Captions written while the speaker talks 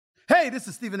Hey, this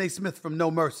is Stephen A. Smith from No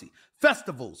Mercy.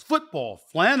 Festivals, football,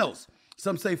 flannels.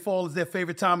 Some say fall is their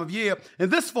favorite time of year.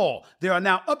 And this fall, there are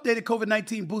now updated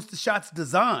COVID-19 booster shots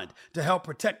designed to help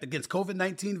protect against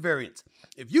COVID-19 variants.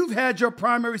 If you've had your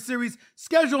primary series,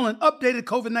 schedule an updated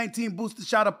COVID-19 booster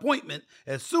shot appointment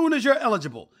as soon as you're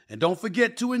eligible. And don't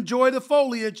forget to enjoy the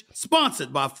foliage.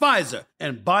 Sponsored by Pfizer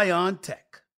and BioNTech.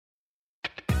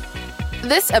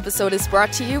 This episode is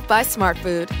brought to you by Smart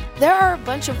Food. There are a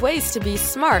bunch of ways to be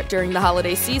smart during the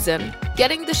holiday season.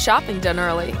 Getting the shopping done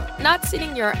early, not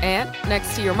sitting your aunt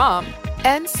next to your mom,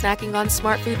 and snacking on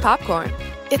Smart Food popcorn.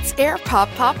 It's air pop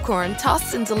popcorn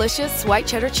tossed in delicious white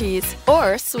cheddar cheese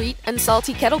or sweet and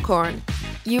salty kettle corn.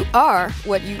 You are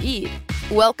what you eat.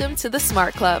 Welcome to the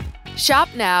Smart Club. Shop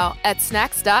now at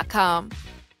snacks.com.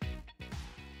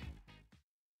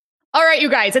 All right, you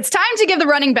guys, it's time to give the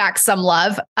running back some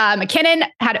love. McKinnon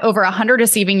had over 100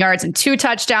 receiving yards and 2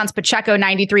 touchdowns. Pacheco,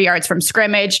 93 yards from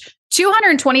scrimmage,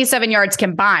 227 yards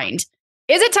combined.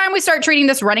 Is it time we start treating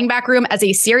this running back room as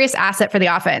a serious asset for the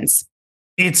offense?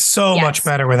 It's so much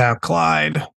better without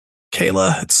Clyde,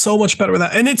 Kayla. It's so much better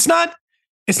without, and it's not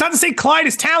to say Clyde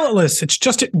is talentless. It's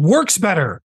just, it works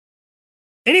better.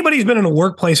 Anybody who's been in a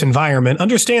workplace environment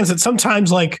understands that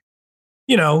sometimes,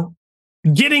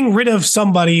 getting rid of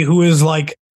somebody who is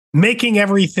making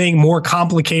everything more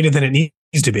complicated than it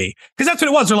needs to be. Because that's what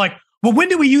it was. They're like, well, when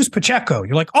do we use Pacheco?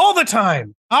 You're like, all the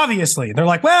time, obviously. They're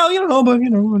like, well,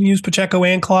 we'll use Pacheco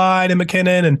and Clyde and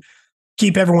McKinnon and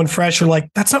keep everyone fresh. You're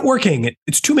like, that's not working.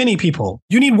 It's too many people.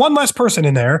 You need one less person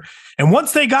in there. And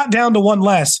once they got down to one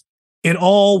less, it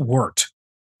all worked.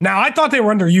 Now, I thought they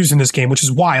were underused in this game, which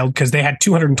is wild because they had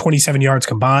 227 yards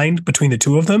combined between the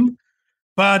two of them.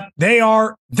 But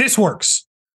this works.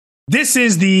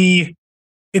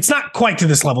 It's not quite to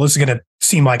this level. This is going to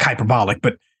seem like hyperbolic,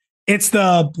 but it's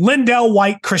the Lindell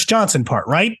White, Chris Johnson part,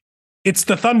 right? It's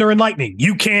the thunder and lightning.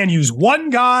 You can use one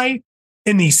guy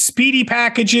in these speedy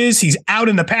packages. He's out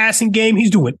in the passing game. He's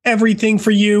doing everything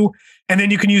for you. And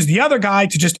then you can use the other guy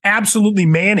to just absolutely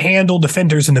manhandle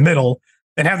defenders in the middle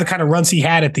and have the kind of runs he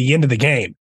had at the end of the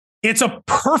game. It's a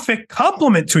perfect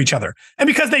complement to each other. And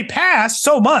because they pass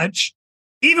so much,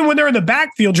 even when they're in the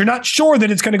backfield, you're not sure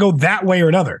that it's going to go that way or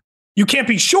another. You can't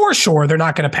be sure they're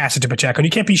not going to pass it to Pacheco. And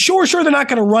you can't be sure they're not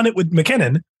going to run it with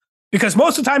McKinnon because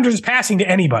most of the time they're just passing to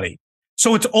anybody.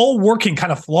 So it's all working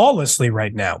kind of flawlessly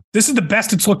right now. This is the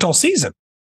best it's looked all season.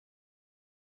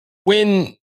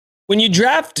 When you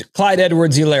draft Clyde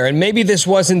Edwards-Helaire, and maybe this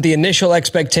wasn't the initial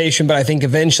expectation, but I think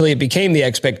eventually it became the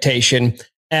expectation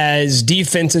as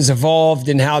defenses evolved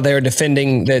in how they're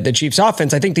defending the Chiefs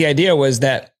offense. I think the idea was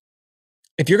that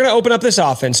if you're going to open up this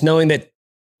offense, knowing that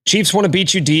Chiefs want to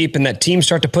beat you deep and that teams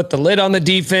start to put the lid on the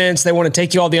defense, they want to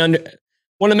take you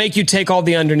want to make you take all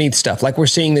the underneath stuff like we're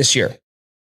seeing this year.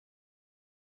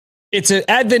 It's an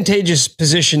advantageous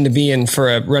position to be in for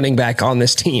a running back on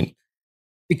this team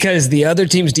because the other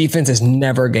team's defense is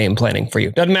never game planning for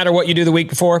you. Doesn't matter what you do the week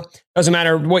before. Doesn't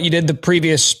matter what you did the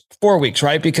previous 4 weeks,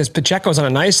 right? Because Pacheco's on a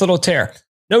nice little tear.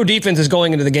 No defense is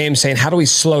going into the game saying, how do we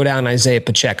slow down Isaiah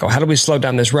Pacheco? How do we slow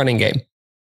down this running game?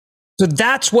 So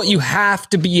that's what you have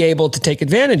to be able to take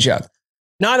advantage of.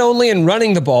 Not only in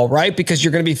running the ball, right? Because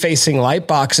you're going to be facing light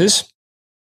boxes.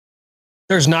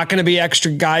 There's not going to be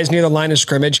extra guys near the line of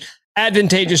scrimmage.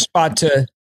 Advantageous spot to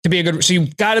be a good. So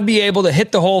you've got to be able to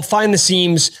hit the hole, find the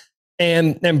seams,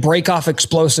 and break off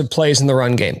explosive plays in the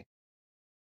run game.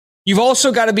 You've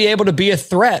also got to be able to be a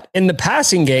threat in the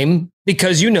passing game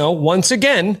because, once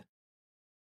again,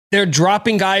 they're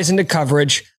dropping guys into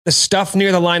coverage. The stuff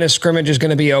near the line of scrimmage is going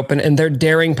to be open, and they're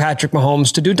daring Patrick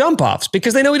Mahomes to do dump-offs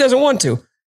because they know he doesn't want to.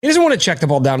 He doesn't want to check the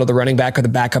ball down to the running back or the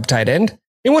backup tight end.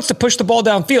 He wants to push the ball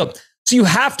downfield. So you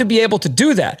have to be able to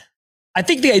do that. I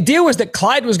think the idea was that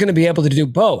Clyde was going to be able to do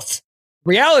both.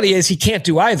 Reality is he can't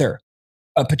do either.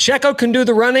 Pacheco can do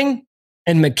the running,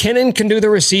 and McKinnon can do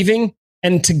the receiving,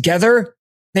 and together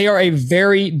they are a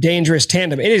very dangerous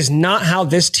tandem. It is not how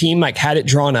this team had it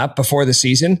drawn up before the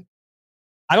season.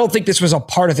 I don't think this was a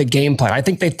part of the game plan. I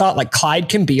think they thought Clyde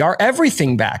can be our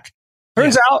everything back.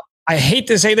 Turns out, I hate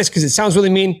to say this because it sounds really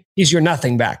mean, he's your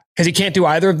nothing back because he can't do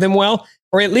either of them well,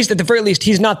 or at the very least,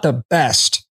 he's not the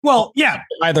best. Well, yeah.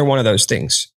 Either one of those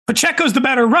things. Pacheco's the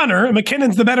better runner and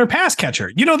McKinnon's the better pass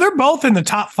catcher. They're both in the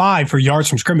top 5 for yards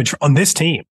from scrimmage on this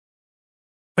team.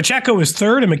 Pacheco is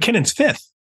 3rd and McKinnon's 5th.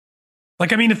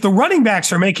 If the running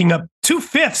backs are making up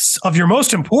 2/5 of your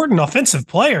most important offensive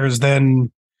players,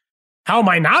 then how am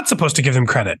I not supposed to give them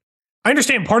credit? I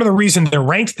understand part of the reason they're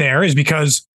ranked there is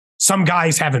because some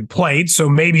guys haven't played, so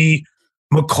maybe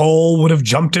McCole would have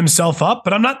jumped himself up,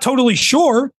 but I'm not totally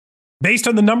sure based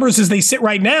on the numbers as they sit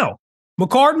right now.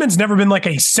 McCardman's never been like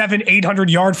a 700-800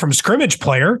 yard from scrimmage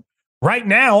player. Right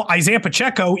now, Isaiah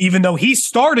Pacheco, even though he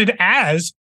started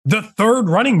as the third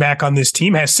running back on this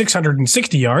team, has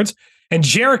 660 yards. And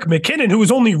Jerick McKinnon, who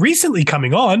is only recently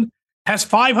coming on, has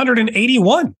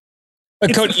 581.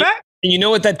 But Cody, you know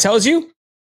what that tells you?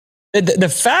 The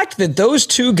fact that those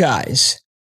two guys,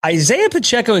 Isaiah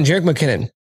Pacheco and Jerick McKinnon,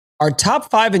 are top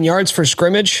 5 in yards for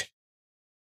scrimmage.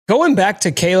 Going back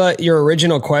to Kayla, your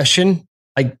original question,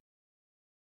 like,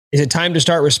 is it time to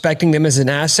start respecting them as an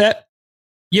asset?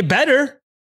 You better.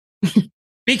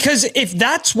 Because if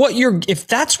that's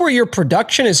where your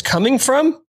production is coming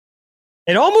from,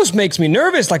 it almost makes me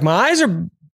nervous. Like, my eyes are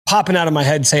popping out of my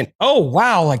head saying, oh,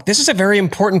 wow, like, this is a very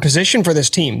important position for this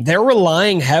team. They're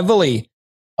relying heavily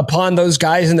upon those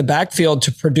guys in the backfield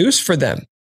to produce for them.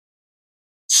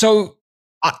 So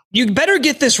you better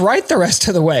get this right the rest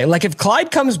of the way. Like, if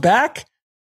Clyde comes back,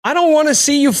 I don't want to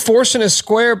see you forcing a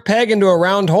square peg into a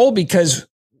round hole, because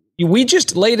we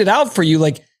just laid it out for you.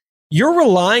 Like, you're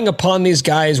relying upon these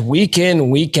guys week in,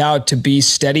 week out to be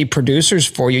steady producers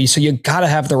for you. So you got to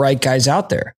have the right guys out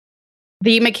there.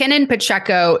 The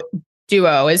McKinnon-Pacheco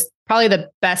duo is probably the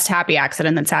best happy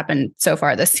accident that's happened so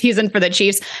far this season for the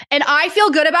Chiefs. And I feel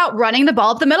good about running the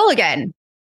ball up the middle again.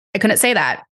 I couldn't say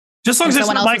that. Just as long as it's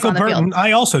not Michael Burton,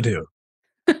 I also do.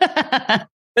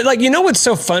 But like, you know what's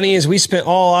so funny is we spent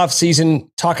all off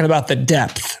season talking about the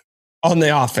depth on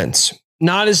the offense.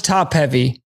 Not as top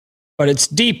heavy, but it's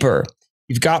deeper.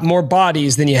 You've got more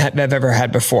bodies than you have ever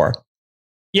had before.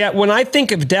 Yeah, when I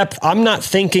think of depth, I'm not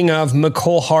thinking of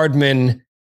Mecole Hardman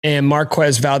and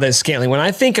Marquez Valdez-Scantling. When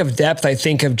I think of depth, I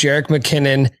think of Jerick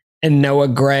McKinnon and Noah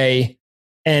Gray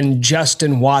and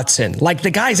Justin Watson. Like,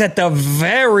 the guys at the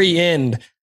very end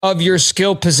of your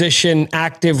skill position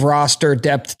active roster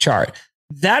depth chart.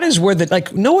 That is where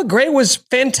Noah Gray was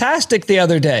fantastic the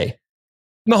other day.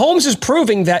 Mahomes is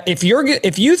proving that if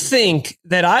you think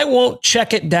that I won't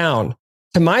check it down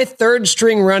to my third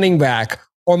string running back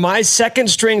or my second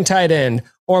string tight end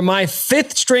or my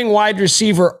fifth string wide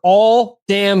receiver all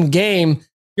damn game,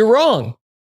 you're wrong.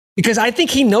 Because I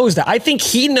think he knows that. I think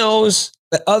he knows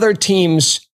that other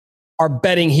teams are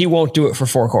betting he won't do it for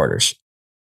 4 quarters.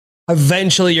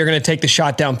 Eventually, you're going to take the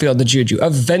shot downfield to Juju.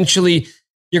 Eventually,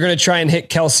 you're going to try and hit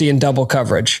Kelsey in double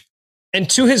coverage. And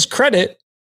to his credit,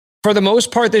 for the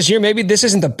most part this year, maybe this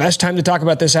isn't the best time to talk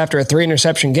about this after a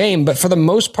 3-interception game, but for the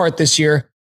most part this year,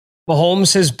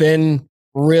 Mahomes has been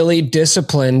really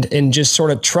disciplined in just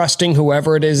sort of trusting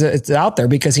whoever it is that's out there,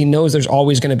 because he knows there's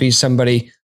always going to be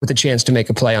somebody with a chance to make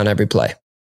a play on every play.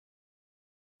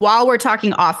 While we're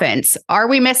talking offense, are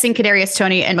we missing Kadarius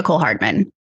Toney and Mecole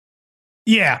Hardman?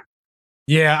 Yeah.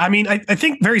 I mean, I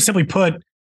think very simply put,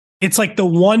 it's like the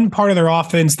one part of their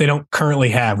offense they don't currently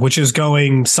have, which is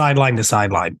going sideline to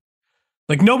sideline.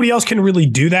 Like, nobody else can really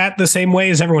do that the same way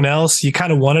as everyone else. You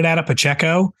kind of want it out of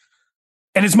Pacheco.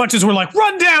 And as much as we're like,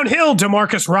 run downhill,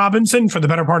 Demarcus Robinson, for the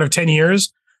better part of 10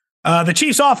 years, the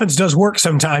Chiefs offense does work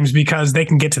sometimes because they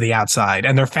can get to the outside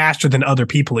and they're faster than other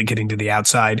people at getting to the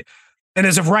outside. And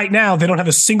as of right now, they don't have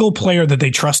a single player that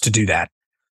they trust to do that.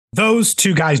 Those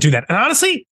two guys do that. And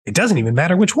honestly, it doesn't even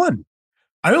matter which one.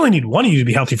 I only need one of you to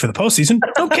be healthy for the postseason.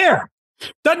 Don't care.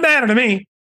 Doesn't matter to me.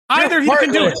 Either you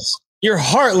can do it. You're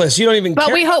heartless. You don't even care.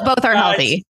 But we hope both are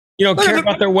healthy. You don't care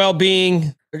about their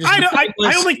well-being.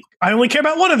 I only care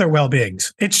about one of their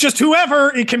well-beings. It's just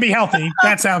whoever it can be healthy.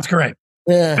 That sounds correct.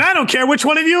 Yeah. And I don't care which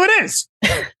one of you it is.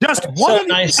 Just one of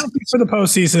you healthy for the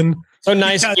postseason. So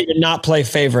nice of you to not play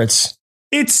favorites.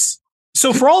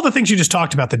 So for all the things you just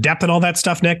talked about, the depth and all that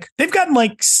stuff, Nick, they've gotten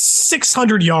like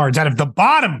 600 yards out of the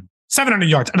bottom, 700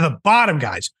 yards out of the bottom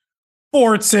guys.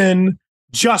 Fortson,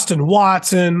 Justin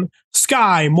Watson,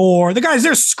 Sky Moore, the guys,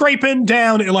 they're scraping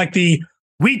down at like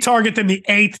we target them the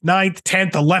 8th, 9th,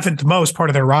 10th, 11th most part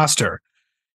of their roster.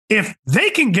 If they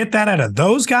can get that out of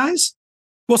those guys,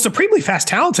 well, supremely fast,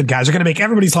 talented guys are going to make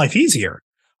everybody's life easier.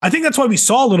 I think that's why we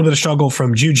saw a little bit of struggle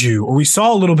from Juju, or we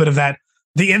saw a little bit of that.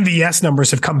 The MVS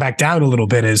numbers have come back down a little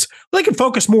bit, is they can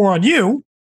focus more on you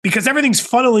because everything's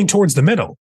funneling towards the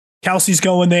middle. Kelsey's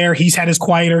going there. He's had his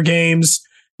quieter games.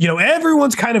 You know,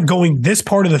 everyone's kind of going this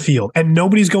part of the field and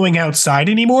nobody's going outside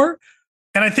anymore.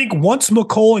 And I think once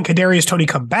Mecole and Kadarius Toney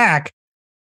come back,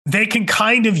 they can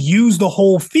kind of use the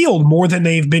whole field more than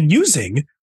they've been using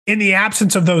in the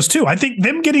absence of those two. I think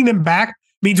them getting them back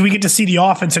means we get to see the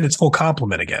offense in its full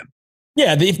complement again.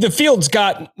 Yeah, the field's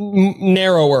got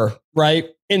narrower, right,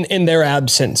 in their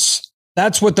absence.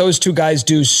 That's what those two guys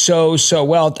do so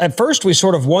well. At first, we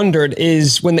sort of wondered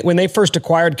is when they first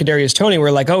acquired Kadarius Toney,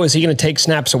 we're like, oh, is he going to take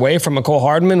snaps away from Mecole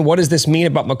Hardman? What does this mean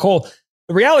about Mecole?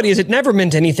 the reality is it never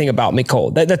meant anything about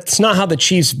Mecole. That's not how the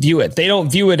Chiefs view it. They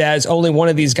don't view it as only one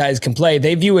of these guys can play.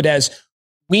 They view it as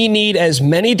we need as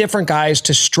many different guys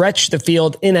to stretch the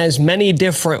field in as many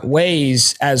different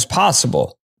ways as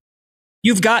possible.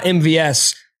 You've got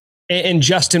MVS and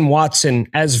Justin Watson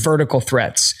as vertical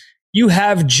threats. You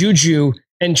have Juju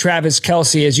and Travis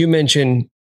Kelce, as you mentioned,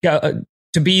 to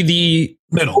be the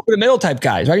middle type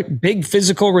guys, right? Big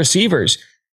physical receivers.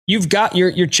 You've got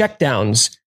your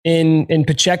checkdowns in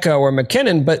Pacheco or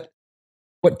McKinnon, but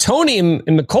what Toney and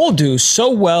Mecole do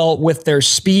so well with their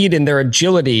speed and their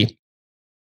agility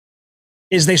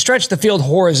is they stretch the field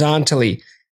horizontally.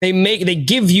 They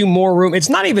give you more room. It's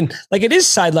not even like it is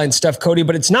sideline stuff, Cody,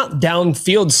 but it's not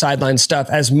downfield sideline stuff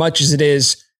as much as it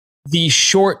is the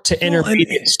short to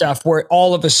intermediate stuff where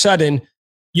all of a sudden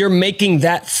you're making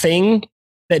that thing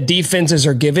that defenses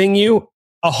are giving you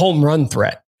a home run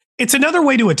threat. It's another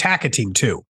way to attack a team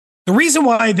too. The reason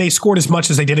why they scored as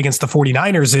much as they did against the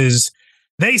 49ers is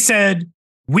they said,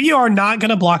 we are not going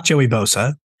to block Joey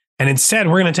Bosa. And instead,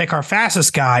 we're going to take our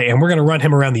fastest guy and we're going to run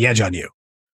him around the edge on you.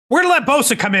 We're going to let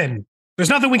Bosa come in. There's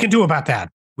nothing we can do about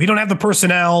that. We don't have the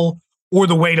personnel or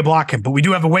the way to block him, but we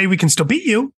do have a way we can still beat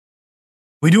you.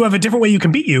 We do have a different way you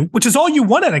can beat you, which is all you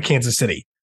want out of Kansas City.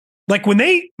 Like when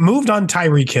they moved on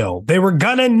Tyreek Hill, they were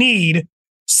going to need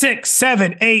 6,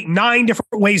 7, 8, 9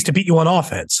 different ways to beat you on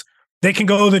offense. They can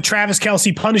go the Travis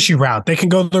Kelce punish you route. They can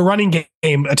go the running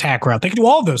game attack route. They can do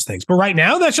all of those things. But right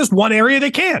now, that's just one area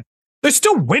they can't. They're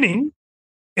still winning.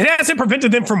 It hasn't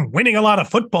prevented them from winning a lot of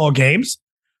football games.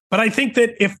 But I think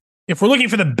that if we're looking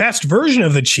for the best version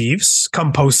of the Chiefs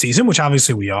come postseason, which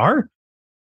obviously we are,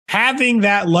 having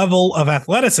that level of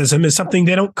athleticism is something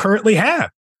they don't currently have.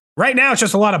 Right now, it's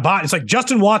just a lot of bot. It's like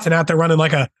Justin Watson out there running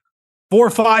like a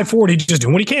 4.5 40, just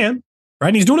doing what he can. Right?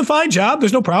 And he's doing a fine job.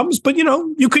 There's no problems. But,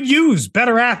 you could use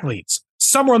better athletes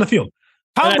somewhere on the field.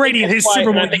 Tom Brady and his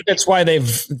Super Bowl. I think that's why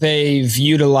they've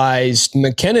utilized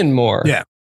McKinnon more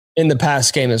in the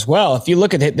past game as well. If you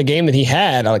look at the game that he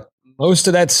had, like most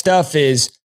of that stuff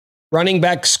is running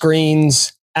back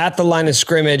screens at the line of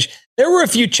scrimmage. There were a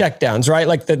few checkdowns, right?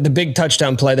 Like the big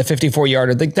touchdown play, the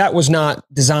 54-yarder. Like that was not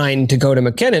designed to go to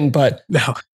McKinnon, but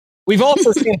no. We've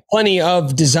also seen plenty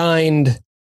of designed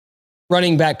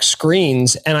running back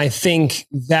screens, and I think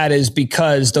that is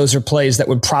because those are plays that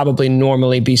would probably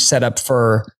normally be set up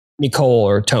for Mecole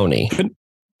or Toney.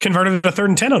 Converted a 3rd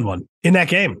and 10 on one in that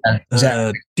game.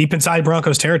 Exactly. Deep inside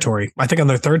Broncos territory, I think on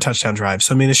their 3rd touchdown drive.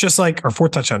 So, it's just like our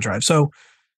 4th touchdown drive. So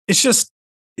it's just,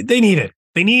 they need it.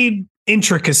 They need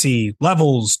intricacy,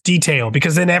 levels, detail,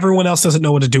 because then everyone else doesn't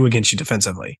know what to do against you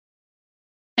defensively.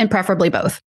 And preferably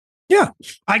both. Yeah.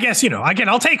 I guess, again,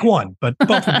 I'll take one, but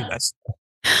both would be nice.